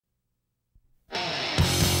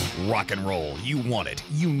Rock and roll. You want it.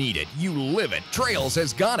 You need it. You live it. Trails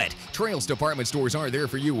has got it. Trails department stores are there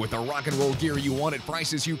for you with the rock and roll gear you want at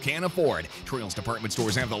prices you can afford. Trails department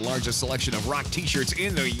stores have the largest selection of rock t-shirts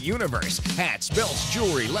in the universe. Hats, belts,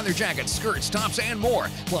 jewelry, leather jackets, skirts, tops, and more.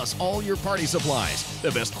 Plus all your party supplies.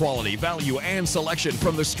 The best quality, value, and selection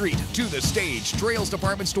from the street to the stage. Trails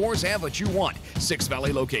department stores have what you want. 6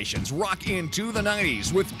 Valley locations. Rock into the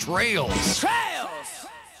 90s with Trails. Trails!